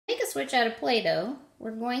switch out of Play-doh,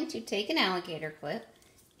 we're going to take an alligator clip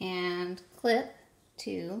and clip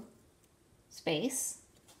to space.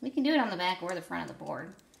 We can do it on the back or the front of the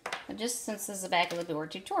board. But just since this is the back of the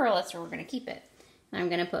board tutorial, that's where we're going to keep it. And I'm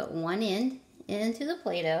going to put one end into the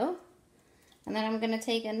Play-doh. And then I'm going to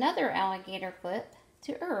take another alligator clip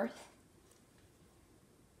to earth.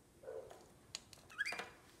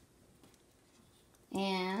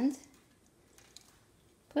 And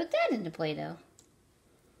put that into Play-doh.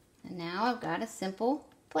 And now I've got a simple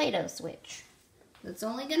Play-doh switch. It's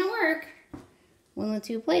only going to work when the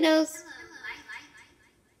two Play-Dohs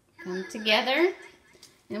come together.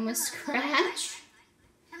 And with scratch,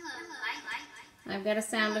 I've got a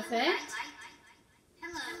sound effect.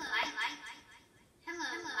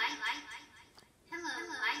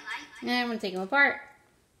 And I'm going to take them apart.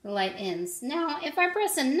 The light ends. Now, if I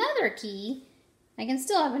press another key, I can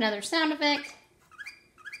still have another sound effect.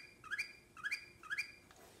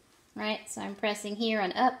 Right, so I'm pressing here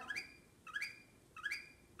and up.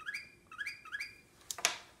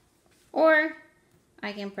 Or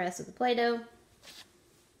I can press with the Play-Doh.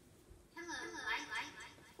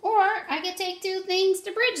 Or I can take two things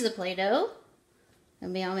to bridge the Play-Doh.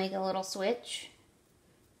 Maybe I'll make a little switch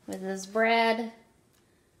with this brad.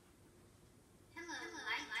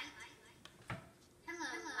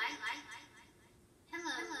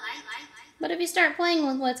 But if you start playing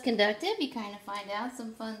with what's conductive, you kind of find out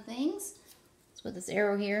some fun things. Let's put this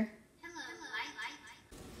arrow here.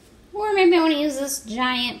 Or maybe I want to use this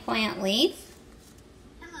giant plant leaf.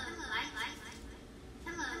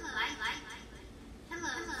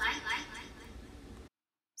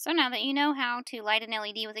 So now that you know how to light an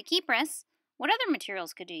LED with a key press, what other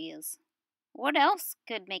materials could you use? What else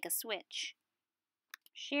could make a switch?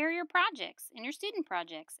 Share your projects and your student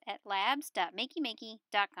projects at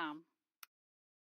labs.makeymakey.com.